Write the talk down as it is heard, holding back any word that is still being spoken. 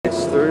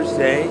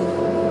Thursday.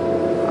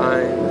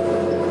 I'm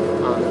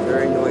on a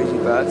very noisy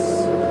bus.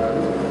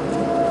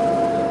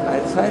 I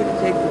decided to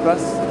take the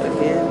bus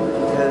again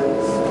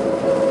because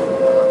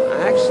I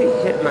actually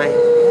hit my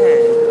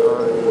head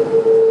on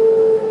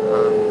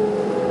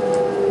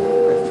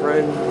my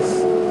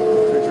friend's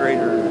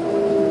refrigerator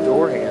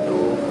door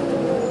handle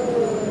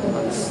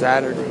on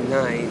Saturday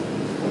night.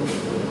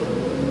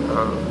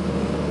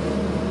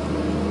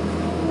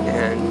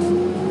 And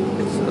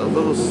it's a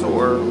little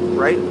sore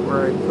right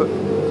where I put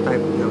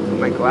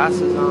my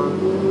glasses on,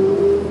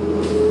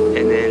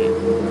 and then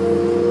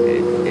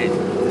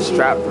the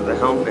strap for the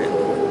helmet,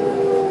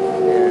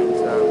 and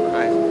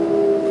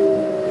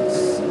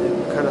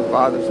it kind of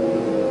bothers me.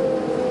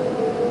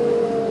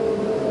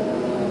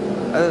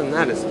 Other than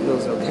that, it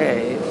feels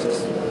okay. It's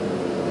just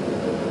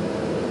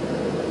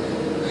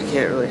I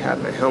can't really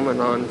have my helmet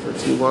on for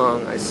too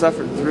long. I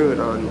suffered through it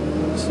on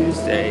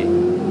Tuesday,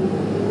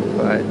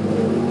 but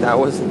that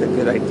wasn't a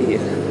good idea.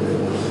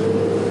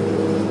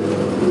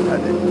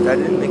 That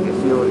didn't make it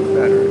feel any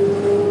better.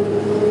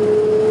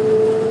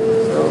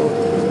 So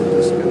I'm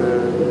just gonna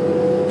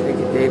take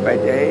it day by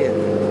day, and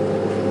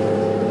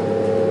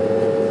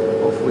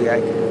hopefully I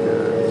can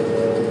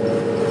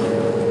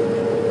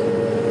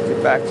get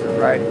back to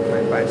riding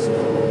my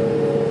bicycle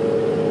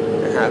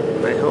and have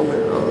my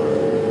helmet on.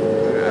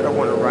 I don't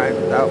want to ride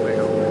without my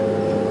helmet.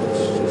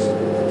 It's just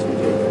too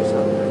dangerous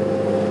out there.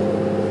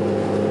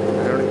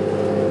 I don't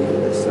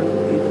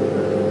even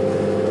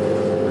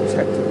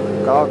protective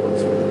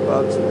goggles for the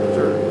bugs in the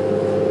dirt.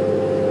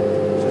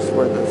 Just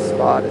where the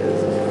spot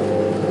is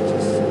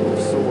just a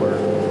little sore,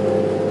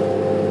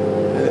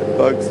 and it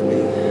bugs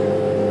me.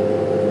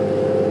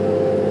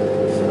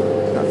 So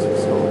that's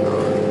what's going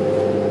on.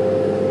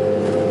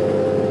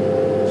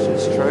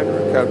 Just trying to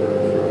recover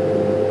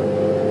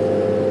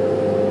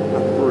from a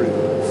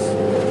bruise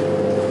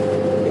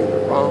in the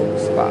wrong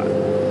spot.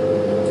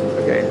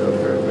 Okay, hope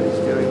everybody's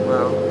doing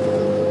well.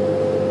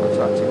 I'll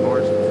talk to you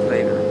more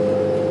later.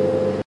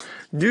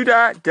 Do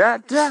da da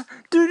da,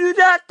 do do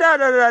da da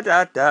da da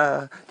da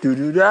da, do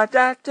do da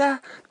da da,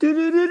 do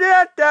do do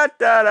da da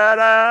da da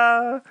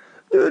da,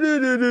 do do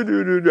do do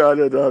do do da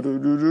da da, do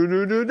do do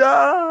do do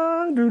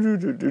da, do do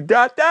do do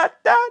da da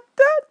da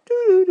da,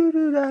 do do do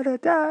do da da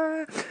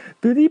da,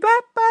 do di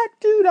ba ba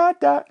do da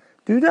da,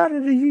 do da da do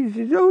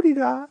do di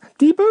da,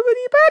 di ba ba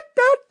di ba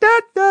da da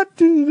da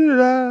do do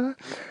da,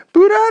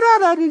 bu da da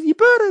da di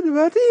ba da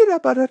da di da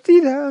ba da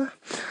di da.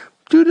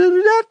 Do do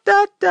do da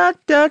da da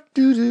da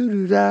do do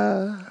do da.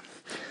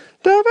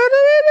 Da ba da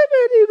ba da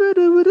ba di ba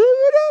da ba da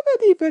ba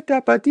di ba da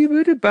ba di ba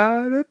da ba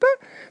da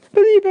ba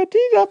di ba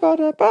di da ba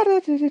da ba da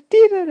di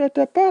da da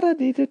da ba da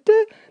di da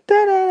da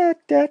da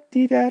da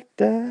di da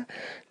da.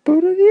 Ba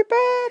da di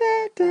ba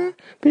da da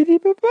ba di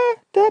ba ba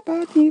da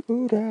ba di ba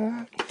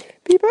da.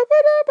 Bi ba ba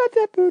da ba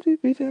da ba di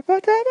ba da ba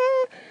da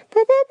ba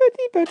ba ba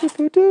di ba da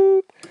ba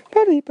do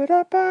ba di ba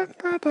da ba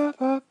ba ba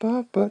ba ba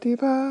ba di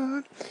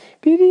ba.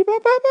 Biddy ba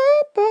ba ba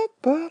ba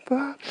ba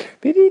ba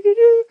biddy do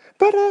do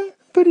ba da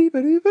biddy ba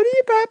do ba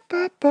ba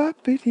ba ba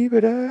biddy ba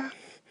da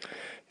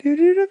do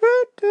do da ba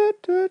da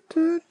da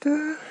da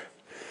da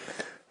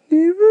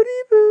do biddy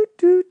boo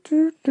do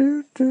do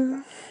do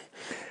do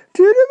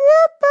do do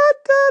ba ba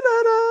da da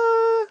da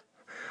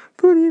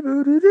biddy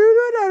boo do do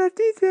da da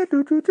dee da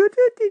do do do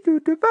do dee do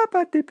do ba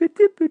ba dee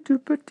biddy boo do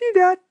ba dee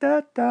da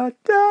da da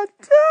da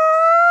da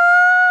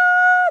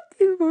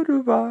dee boo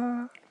do ba.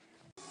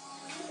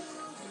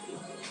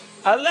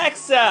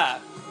 Alexa,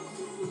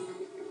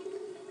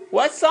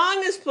 what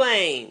song is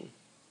playing?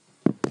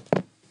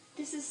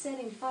 This is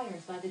Setting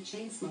Fires by the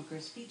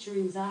Chainsmokers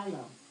featuring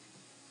Xylo.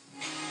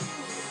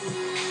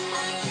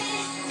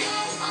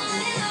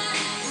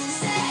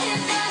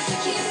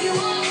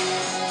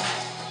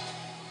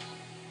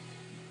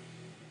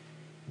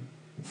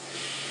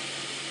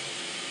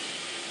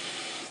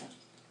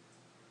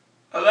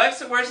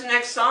 Alexa, where's the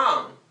next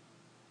song?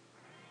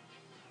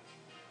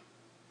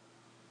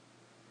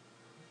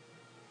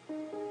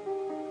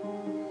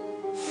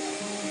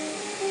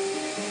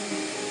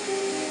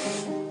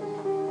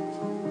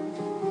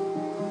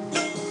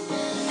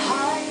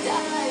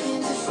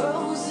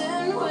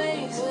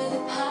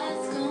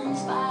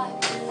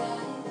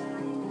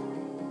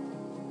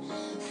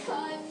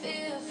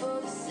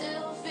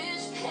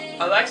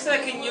 Alexa,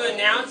 can you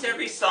announce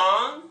every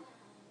song?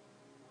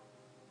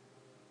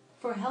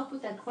 For help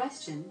with that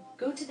question,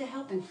 go to the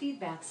Help and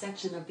Feedback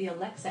section of the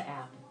Alexa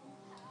app.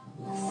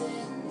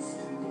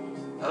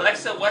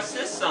 Alexa, what's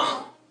this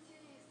song?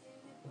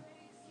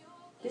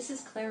 This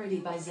is Clarity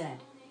by Zed.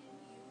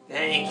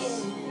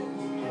 Thanks.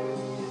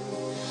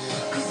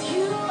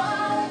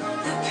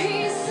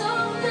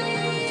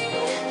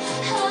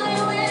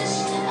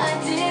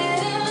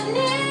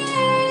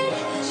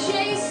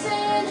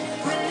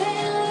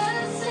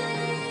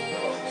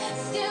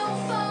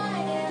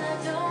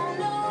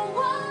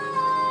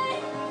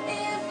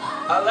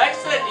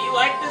 Alexa, do you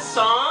like this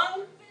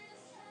song?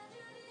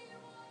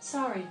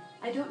 Sorry,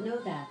 I don't know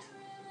that.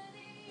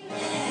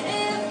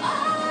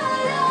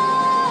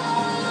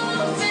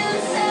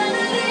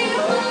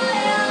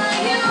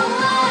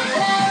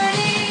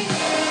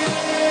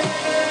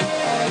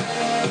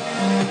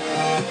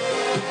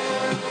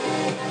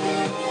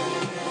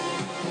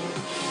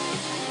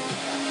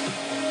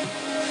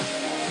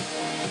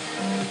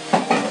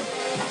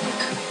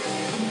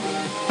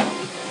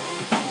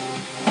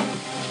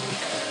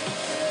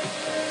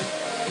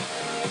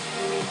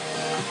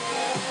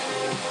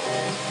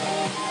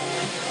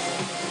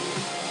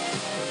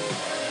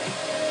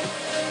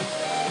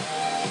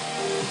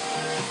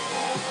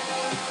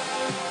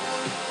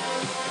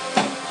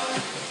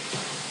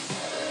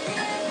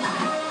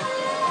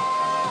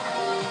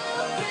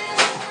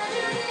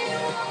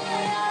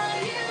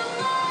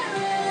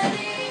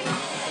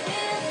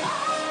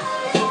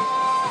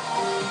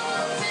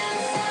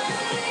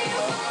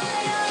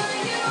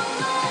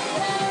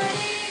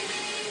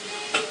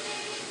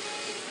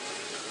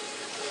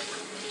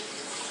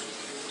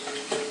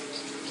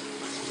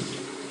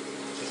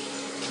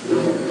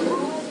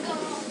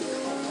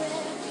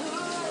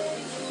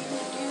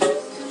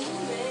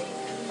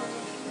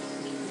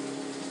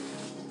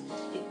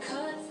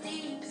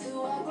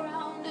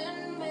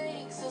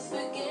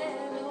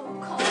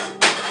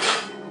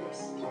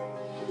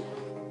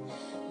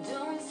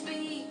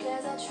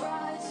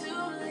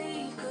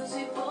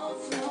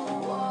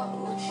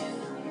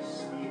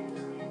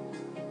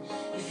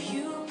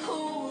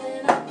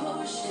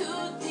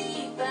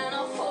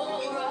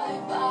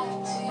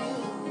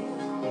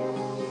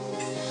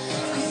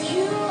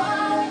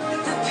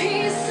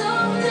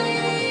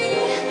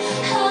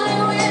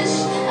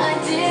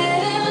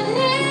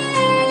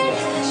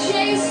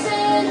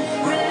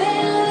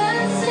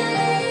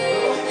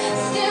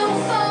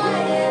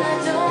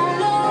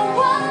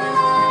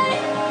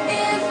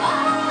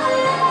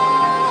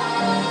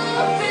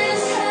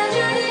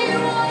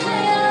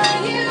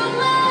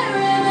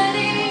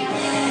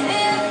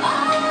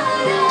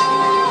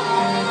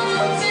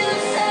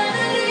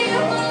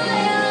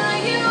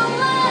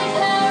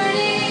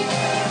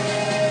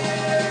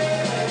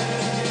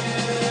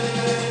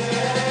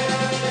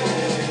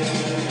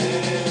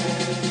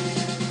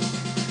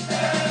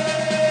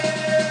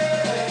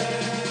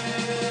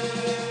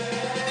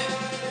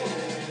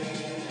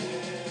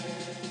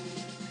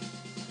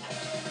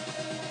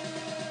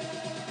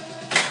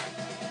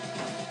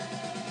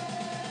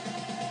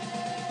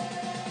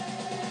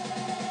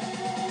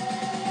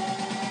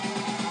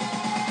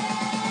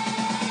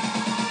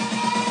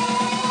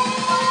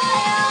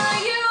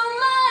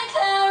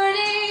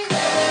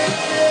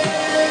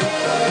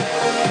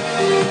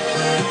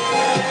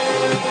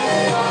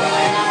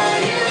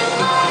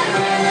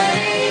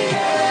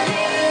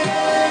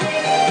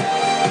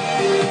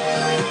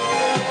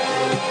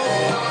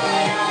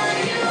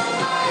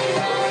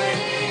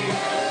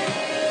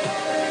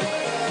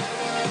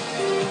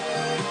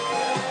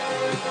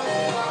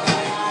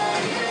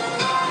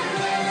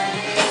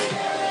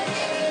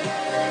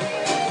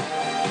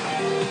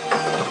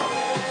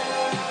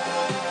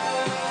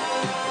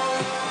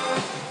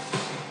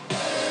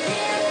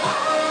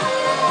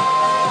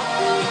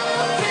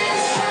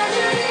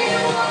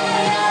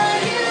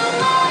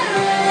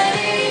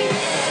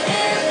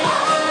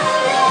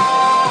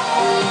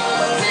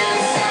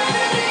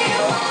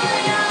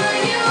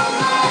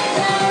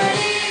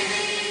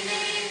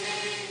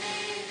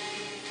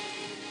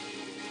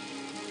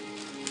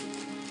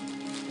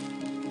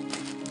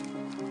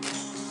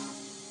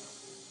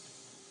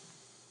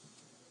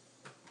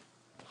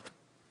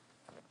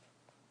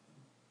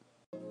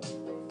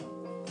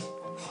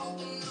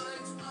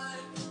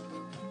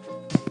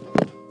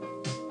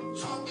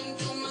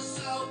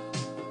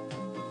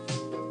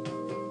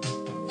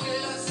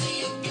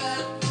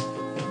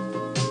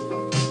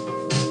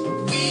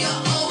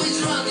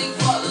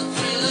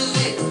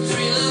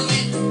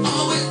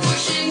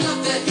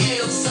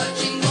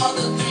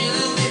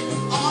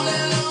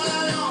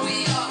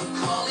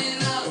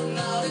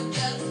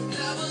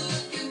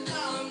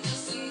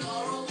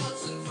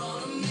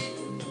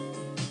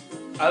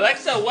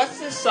 Alexa, what's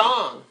this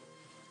song?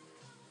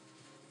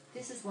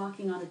 This is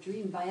Walking on a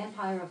Dream by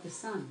Empire of the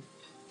Sun.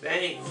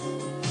 Thanks.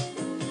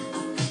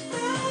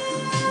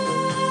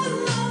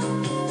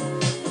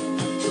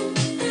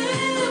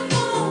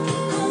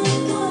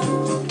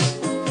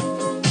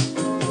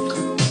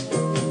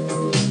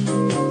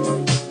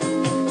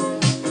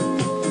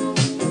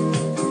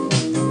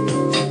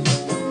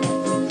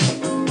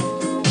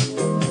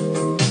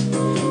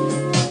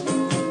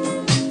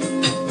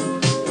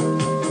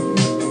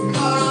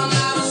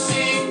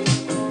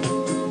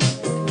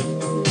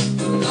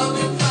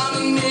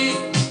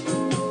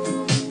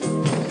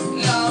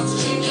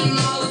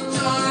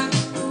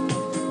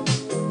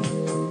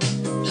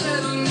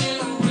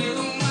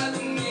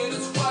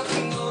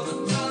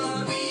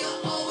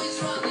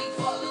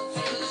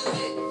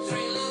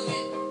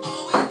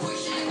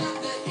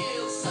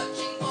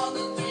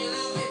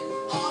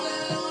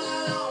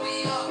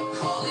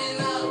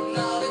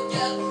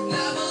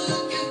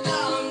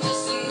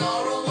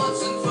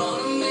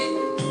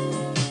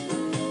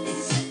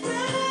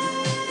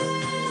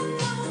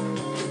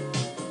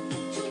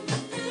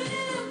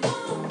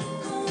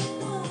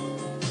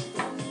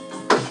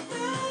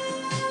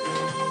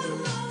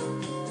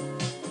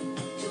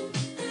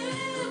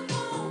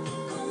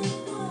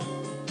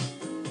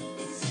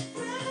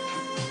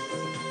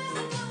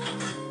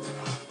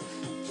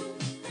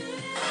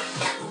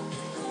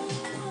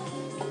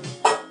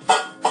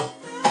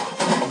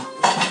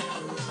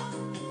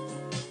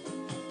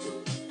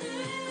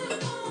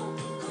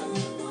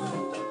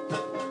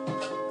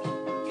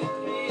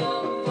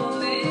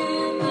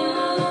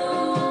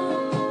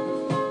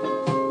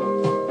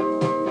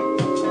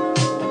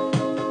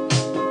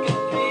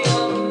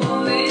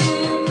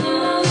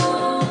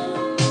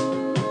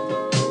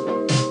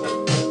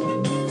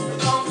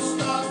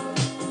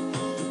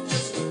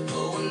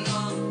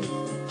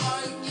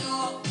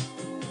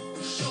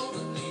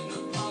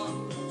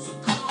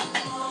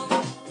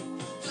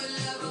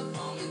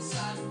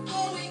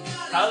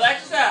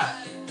 Alexa,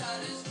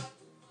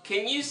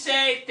 can you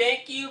say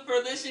thank you for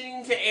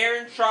listening to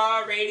Aaron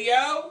Shaw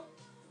Radio?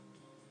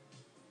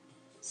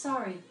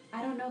 Sorry,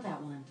 I don't know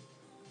that one.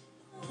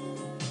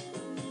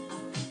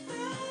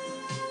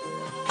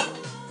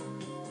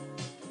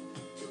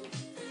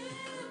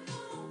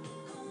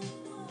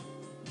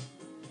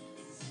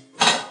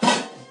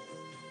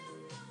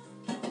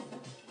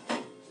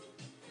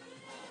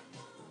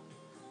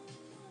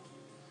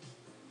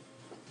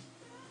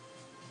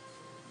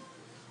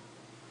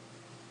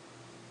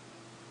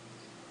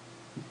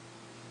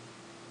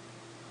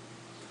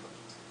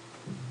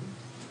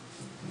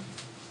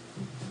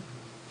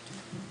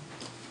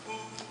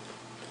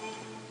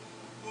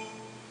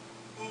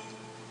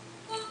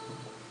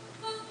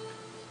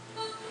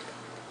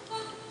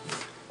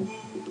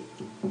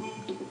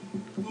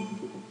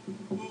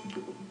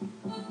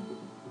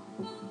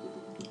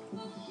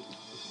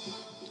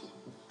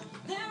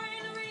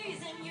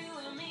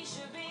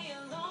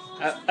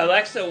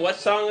 Alexa, what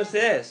song is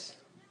this?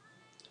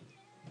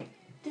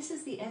 This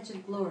is The Edge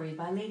of Glory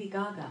by Lady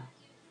Gaga.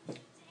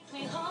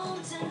 Me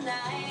home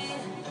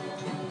tonight.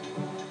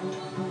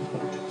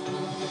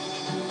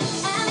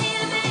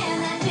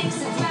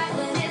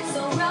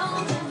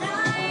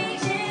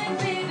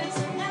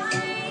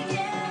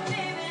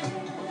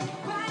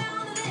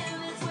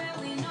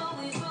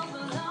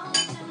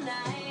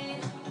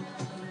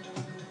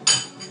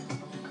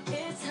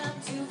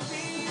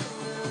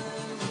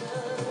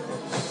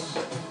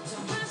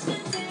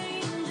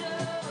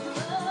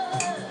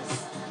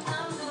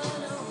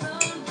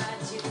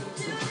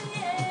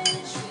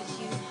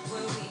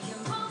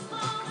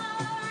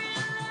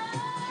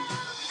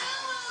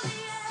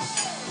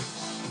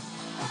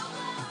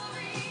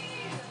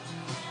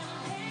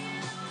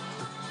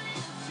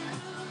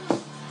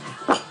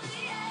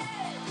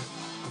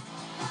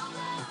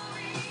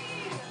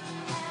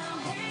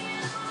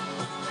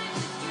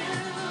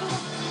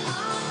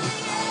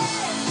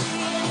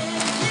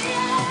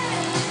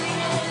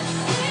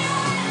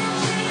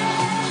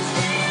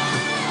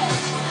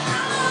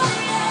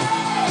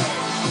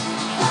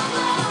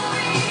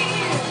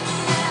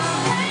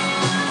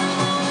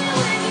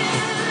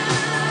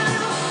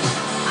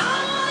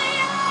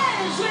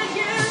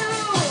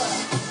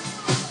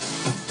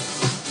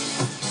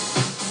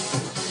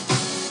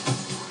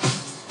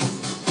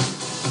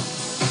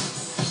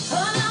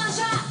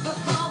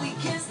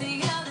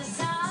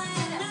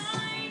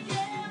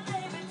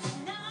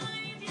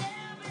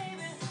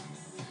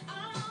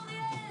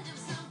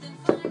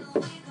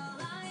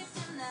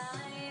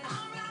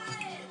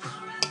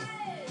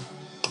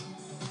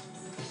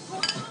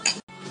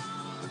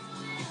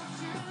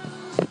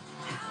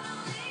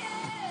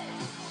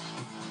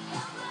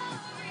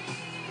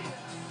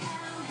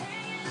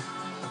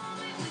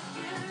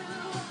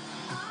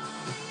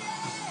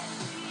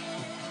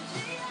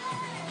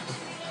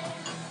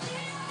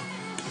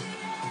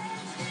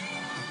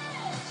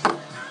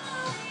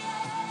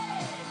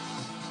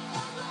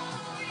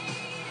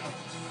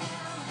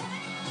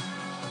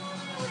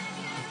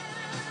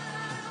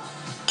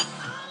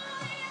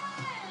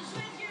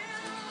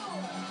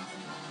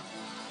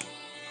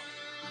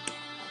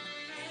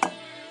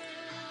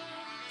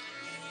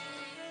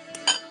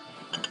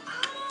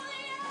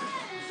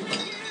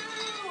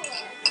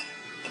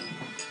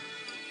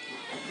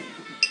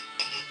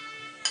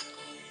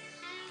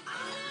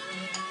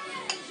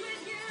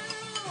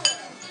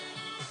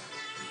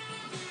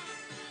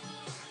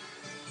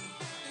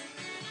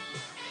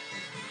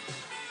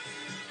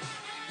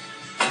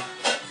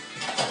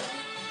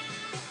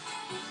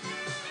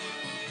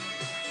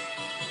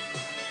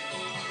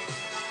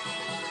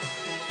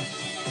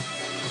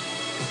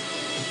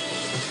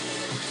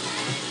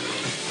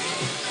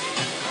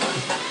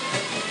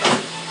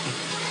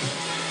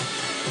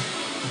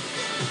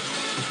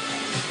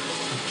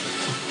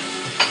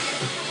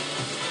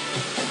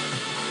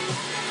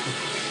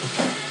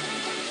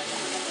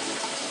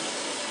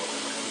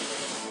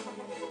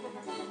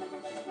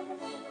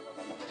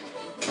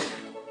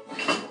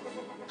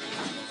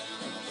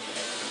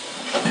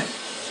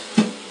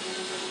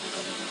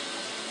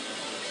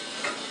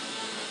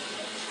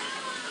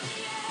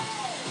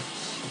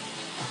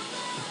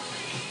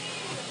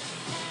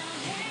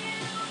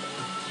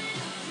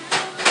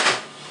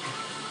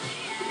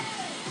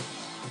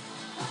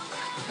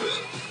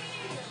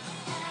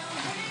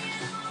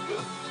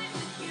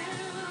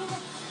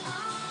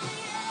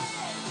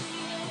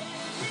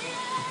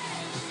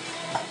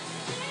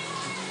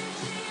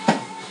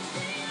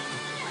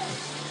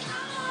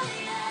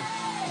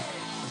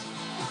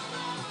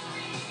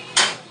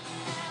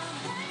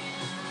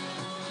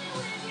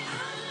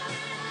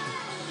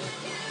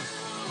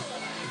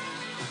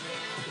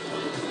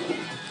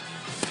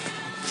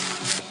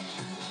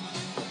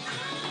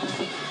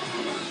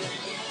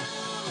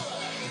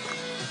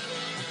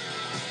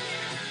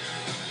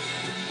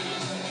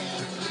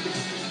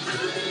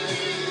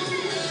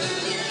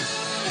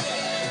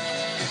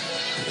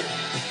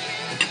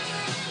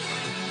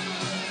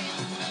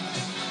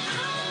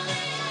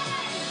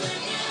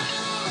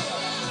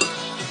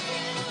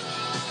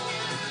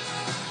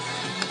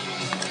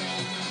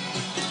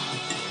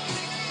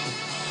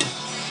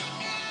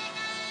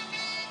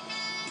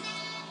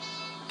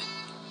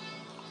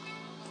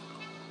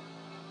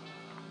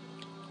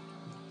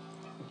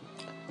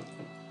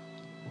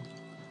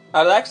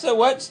 Alexa,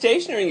 what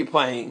station are you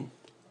playing?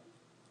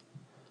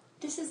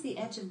 This is The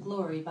Edge of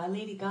Glory by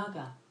Lady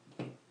Gaga.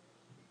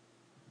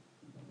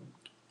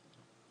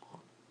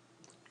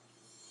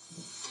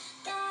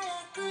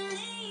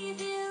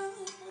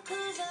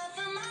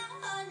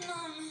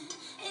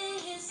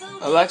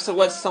 Alexa,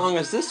 what song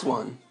is this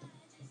one?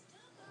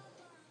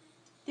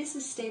 This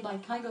is Stay by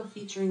Kygo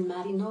featuring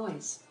Matty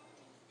Noise.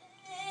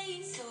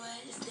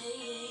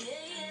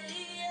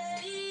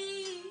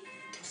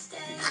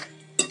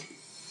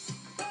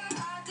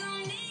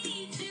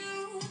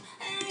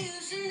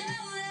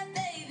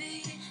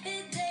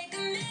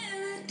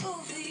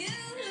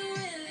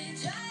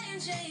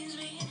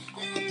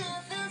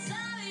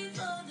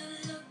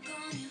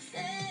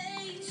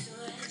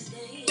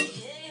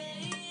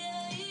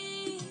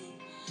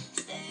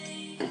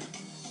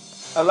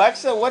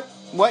 Alexa,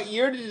 what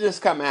year did this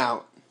come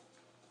out?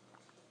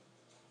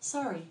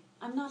 Sorry,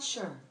 I'm not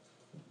sure.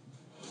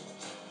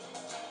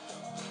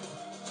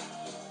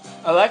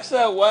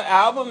 Alexa, what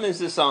album is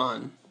this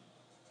on?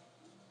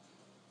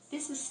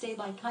 This is Stay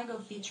by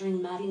Kygo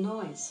featuring Matty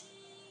Noise.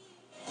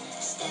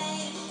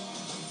 I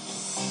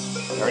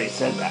already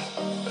said that.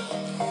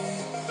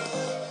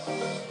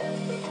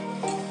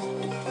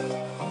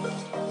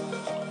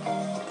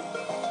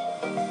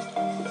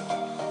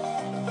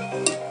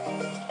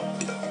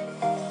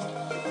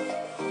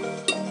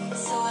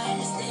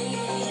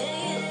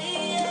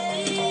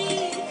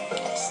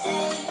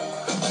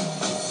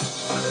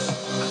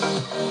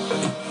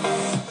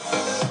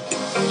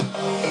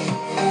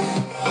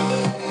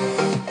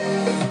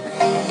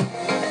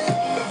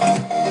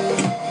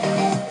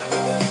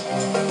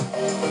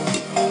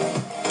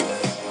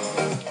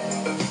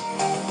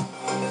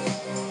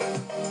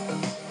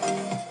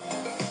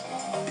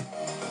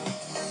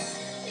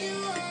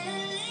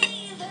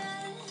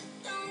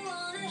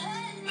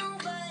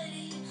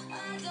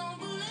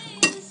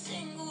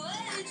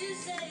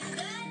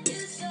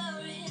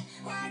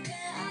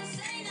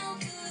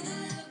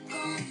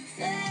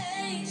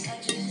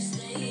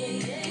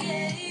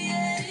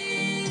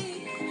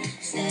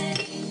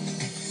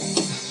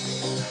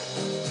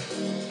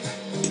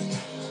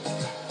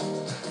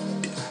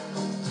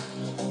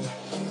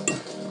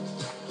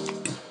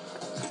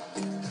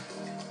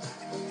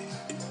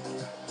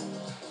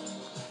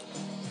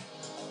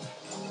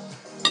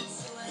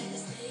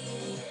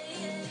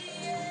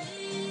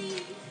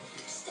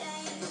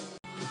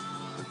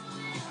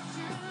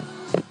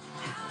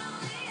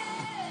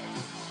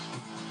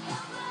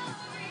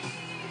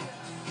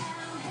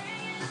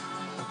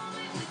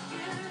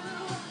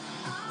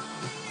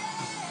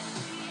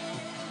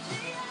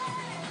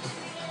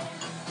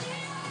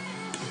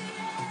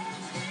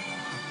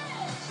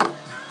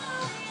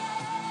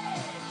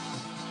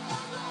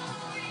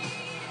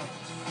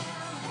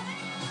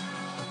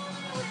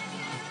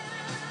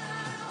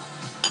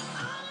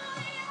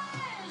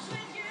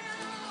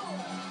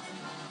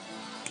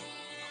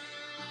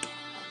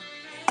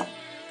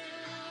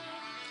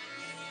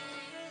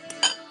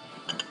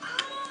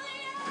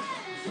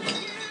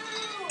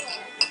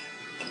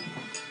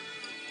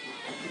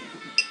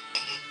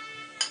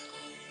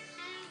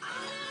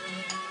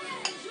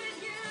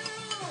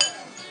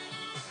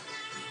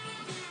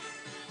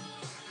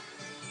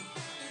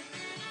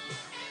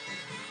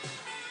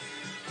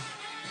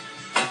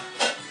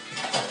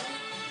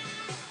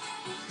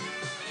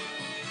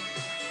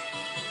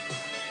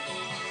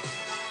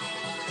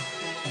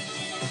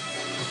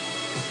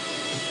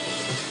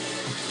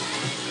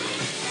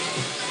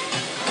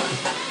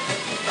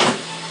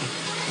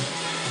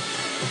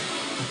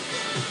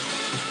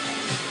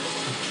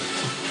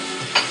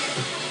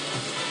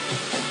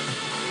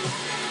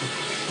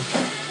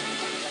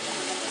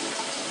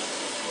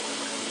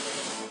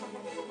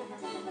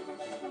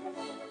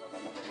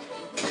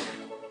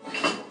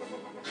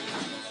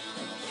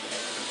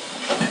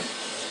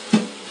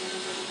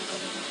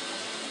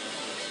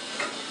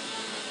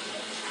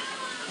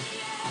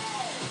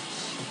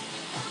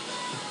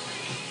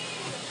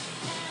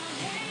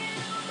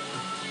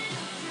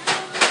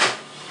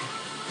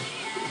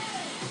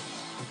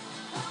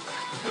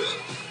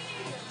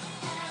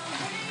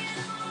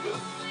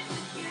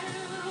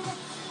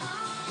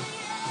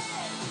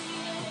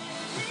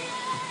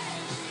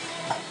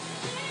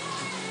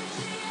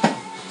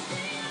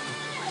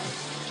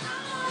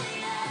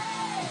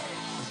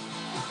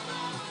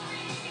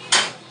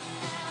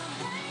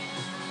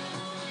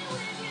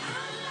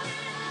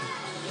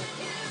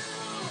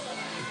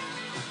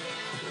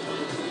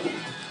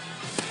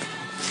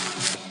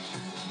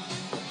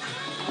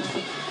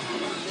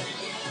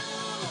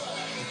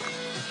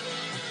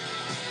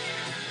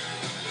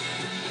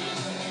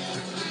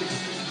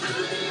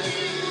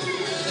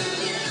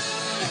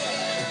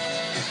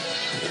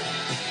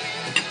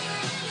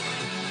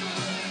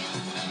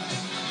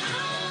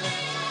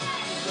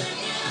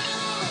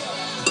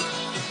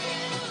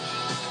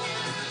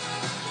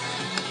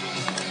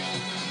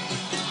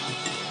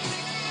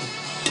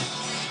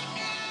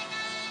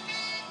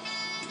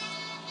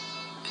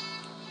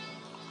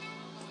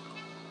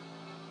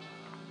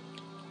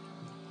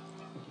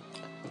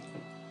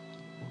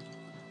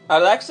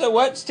 Alexa,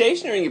 what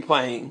station are you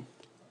playing?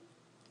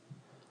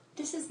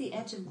 This is The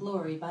Edge of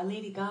Glory by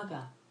Lady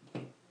Gaga.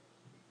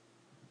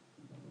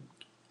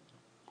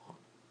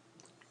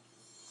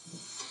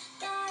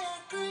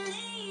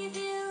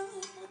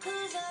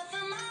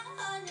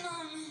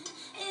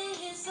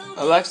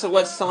 Alexa,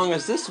 what song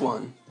is this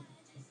one?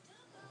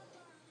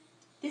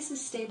 This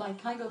is Stay by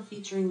Kygo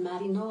featuring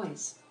Matty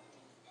Noise.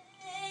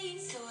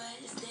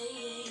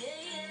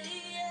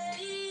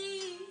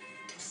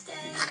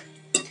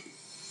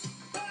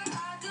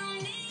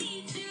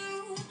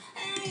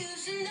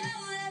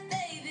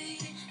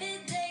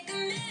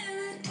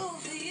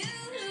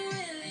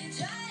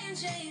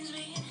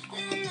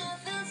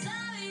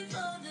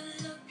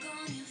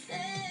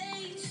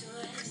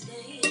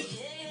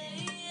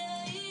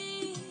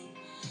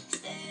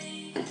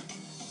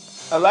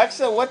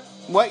 Alexa,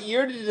 what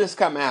year did this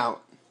come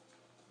out?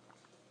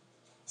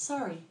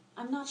 Sorry,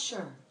 I'm not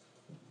sure.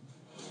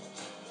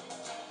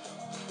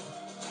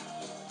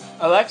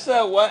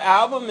 Alexa, what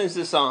album is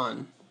this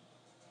on?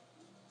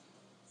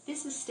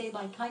 This is Stay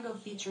by Kygo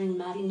featuring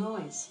Matty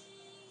Noise.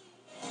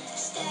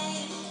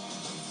 I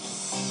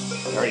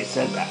already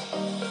said that.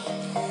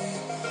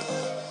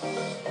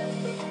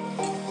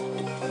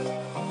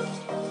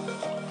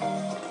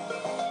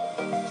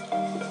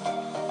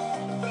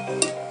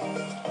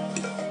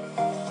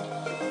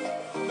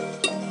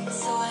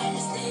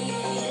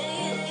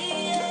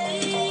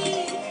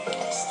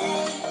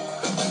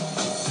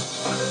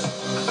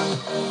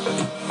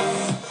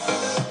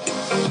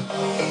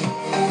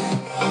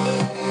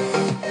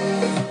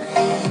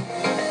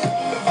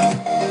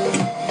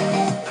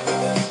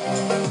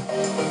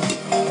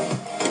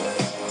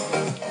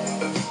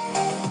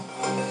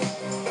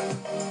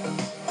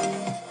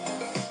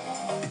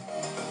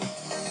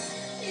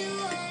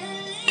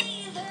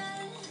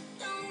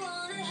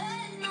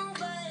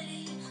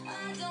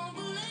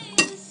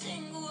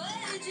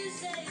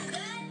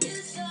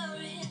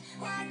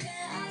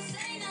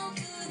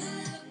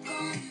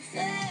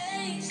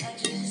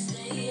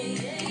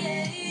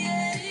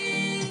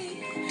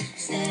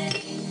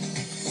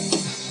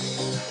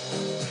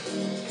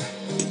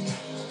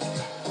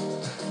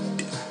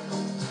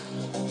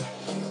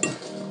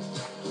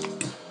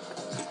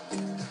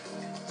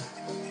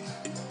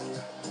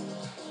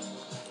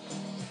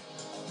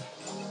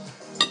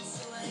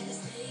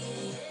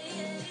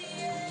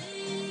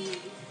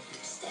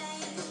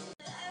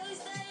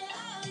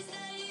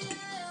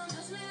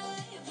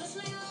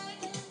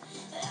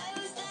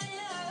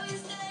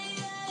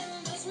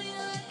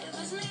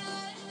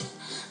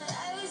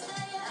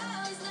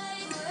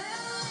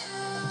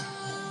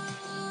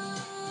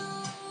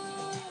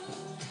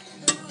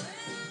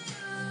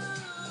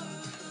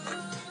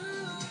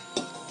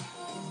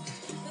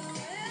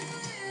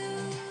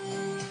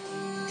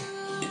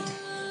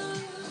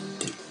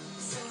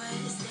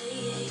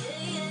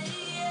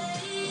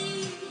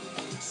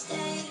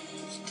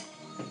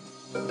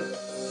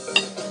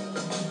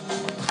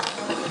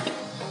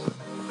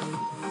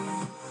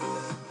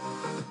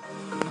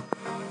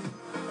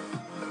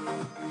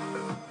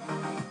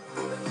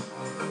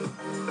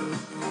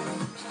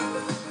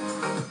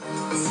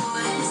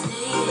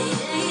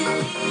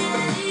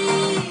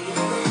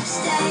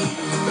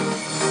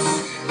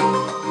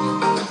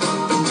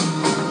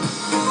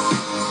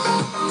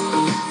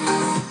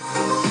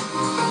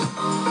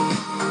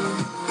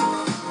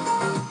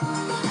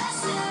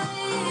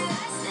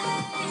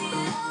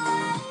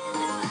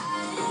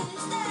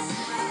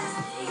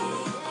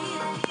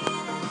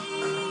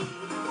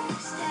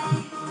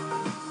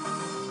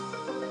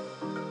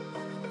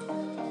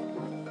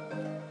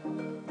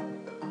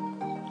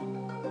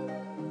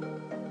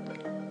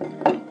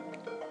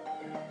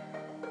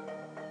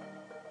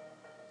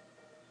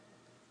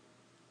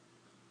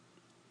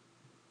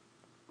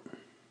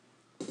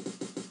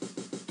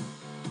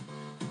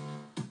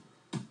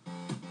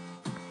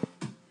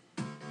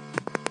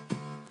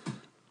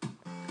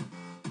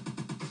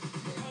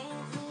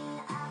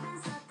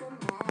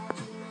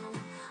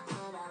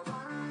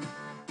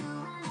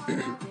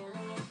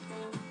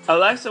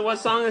 Alexa, what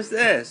song is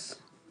this?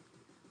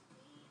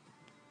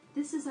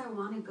 This is I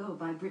Wanna Go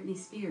by Britney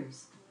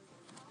Spears.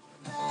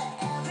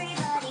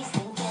 Everybody's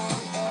thinking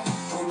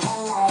when the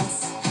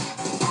lights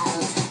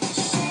out.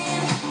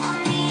 Shame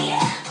on me.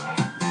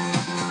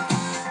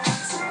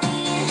 To be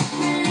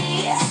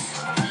released.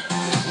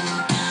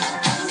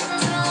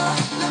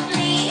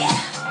 Uncontrollably.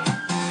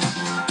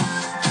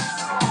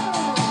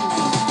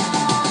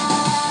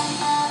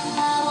 I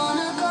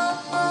wanna go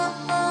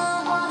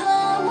all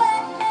the way.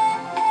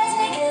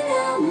 Taking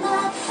out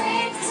my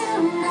freak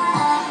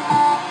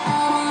tonight. I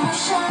wanna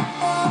shut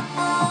all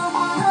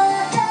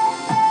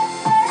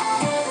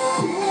the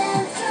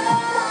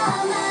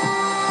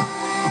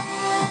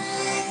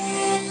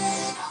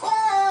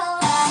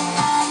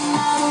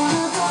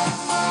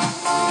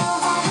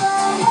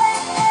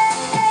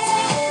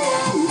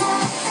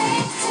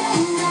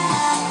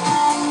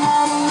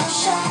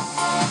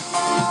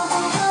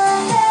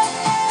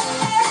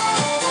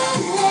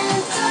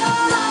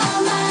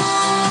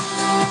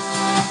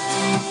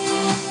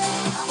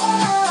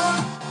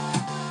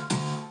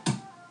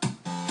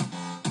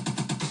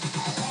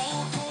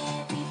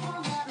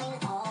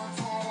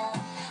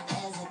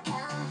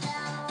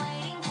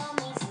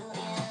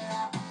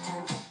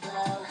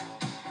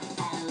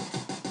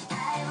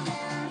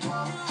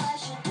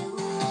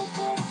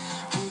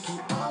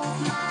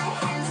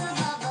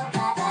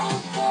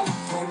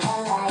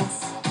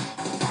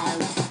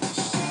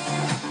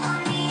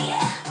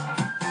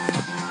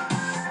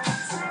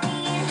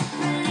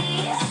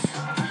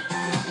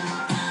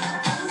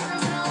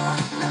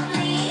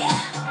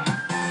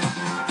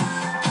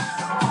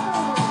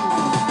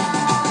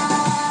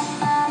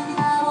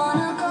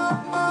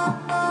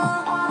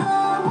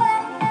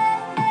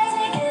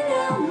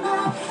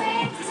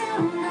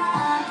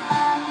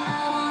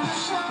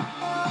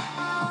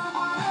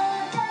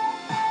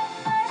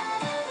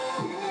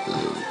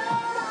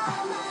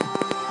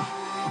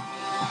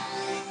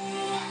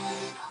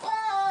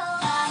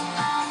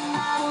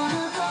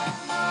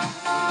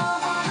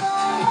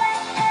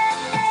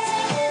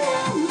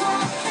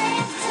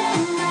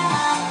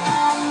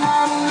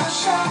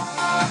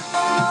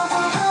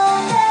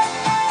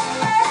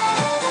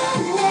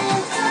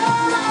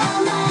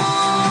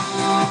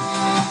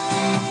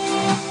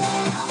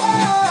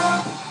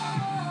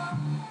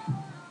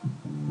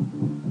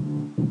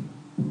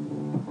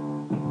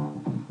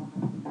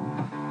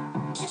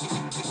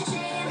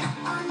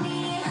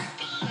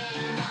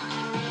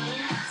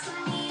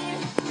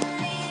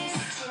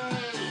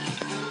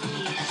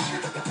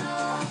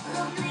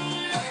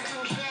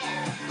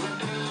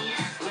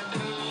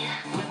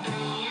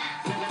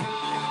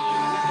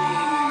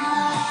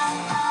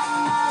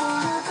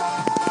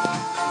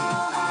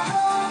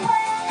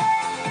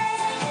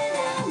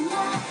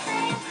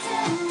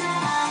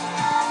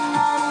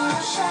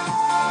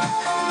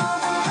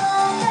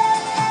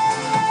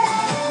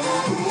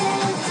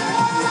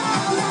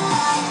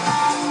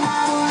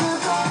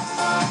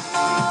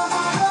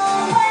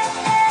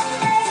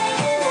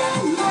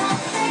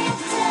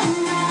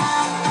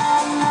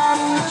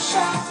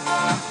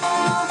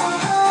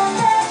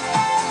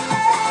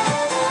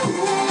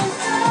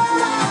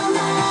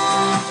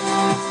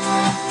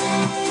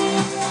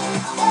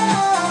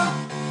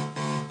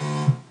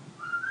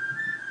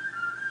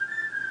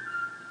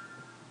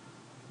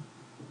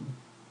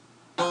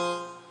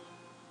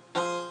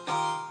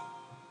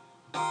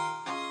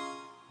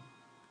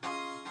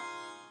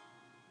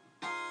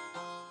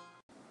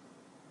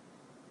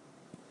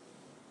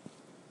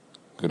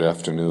Good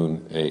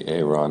afternoon,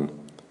 Aaron.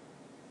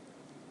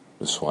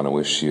 Just want to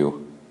wish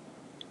you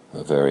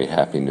a very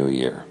happy new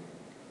year,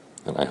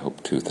 and I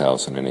hope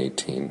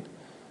 2018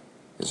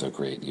 is a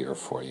great year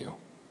for you.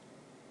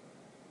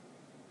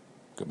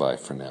 Goodbye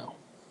for now.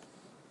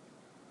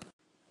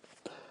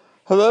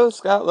 Hello,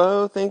 Scott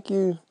Lowe. Thank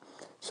you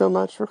so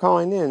much for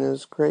calling in. It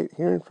was great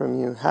hearing from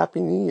you. Happy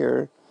New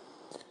Year.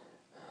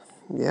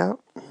 Yeah.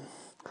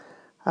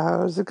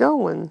 How's it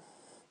going?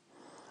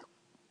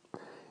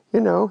 You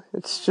know,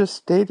 it's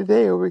just day to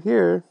day over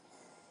here.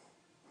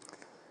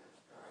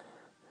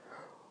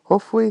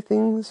 Hopefully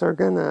things are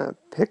gonna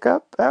pick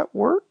up at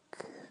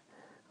work.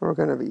 We're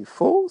gonna be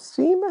full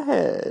steam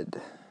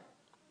ahead.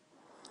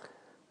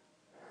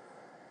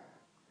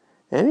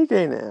 Any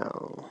day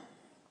now.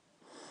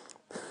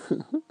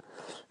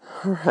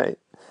 Alright.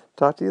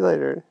 Talk to you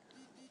later.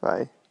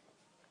 Bye.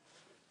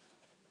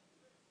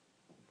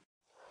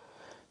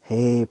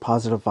 Hey,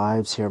 positive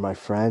vibes here, my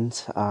friend.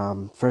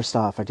 First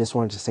off, I just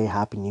wanted to say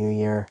Happy New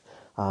Year.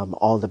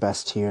 All the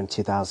best to you in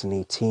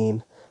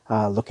 2018.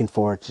 Looking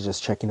forward to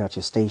just checking out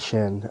your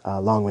station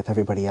along with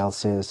everybody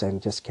else's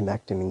and just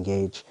connect and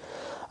engage.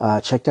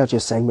 Checked out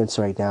your segments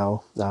right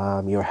now.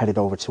 You're headed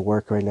over to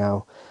work right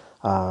now.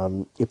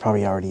 You're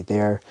probably already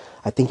there.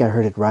 I think I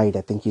heard it right.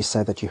 I think you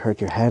said that you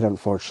hurt your head,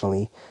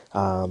 unfortunately,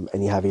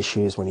 and you have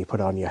issues when you put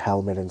on your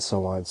helmet and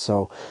so on.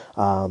 So,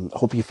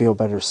 hope you feel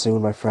better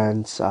soon, my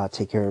friends.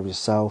 Take care of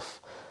yourself.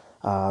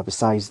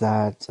 Besides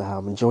that,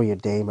 enjoy your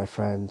day, my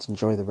friends.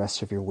 Enjoy the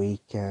rest of your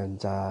week,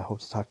 and hope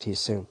to talk to you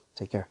soon.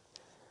 Take care.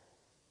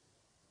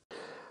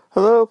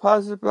 Hello,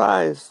 Positive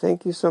Vibes.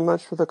 Thank you so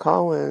much for the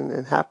call in,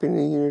 and Happy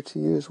New Year to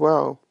you as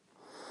well.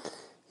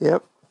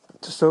 Yep,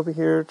 just over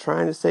here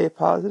trying to stay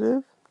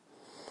positive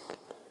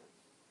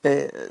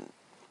and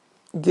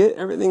get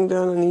everything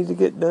done I need to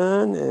get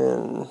done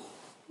and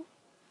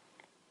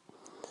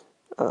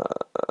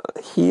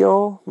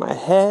heal my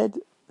head.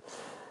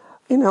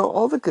 You know,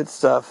 all the good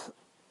stuff.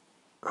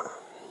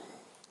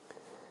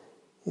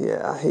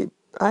 Yeah,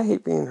 I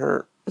hate being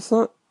hurt. It's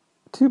not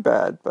too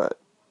bad, but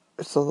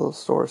it's a little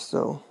sore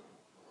still.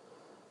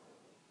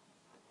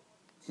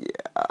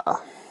 Yeah.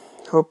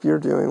 Hope you're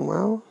doing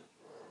well.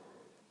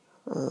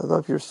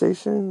 Love your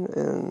station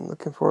and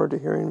looking forward to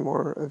hearing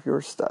more of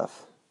your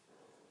stuff.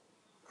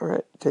 All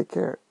right, take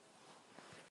care.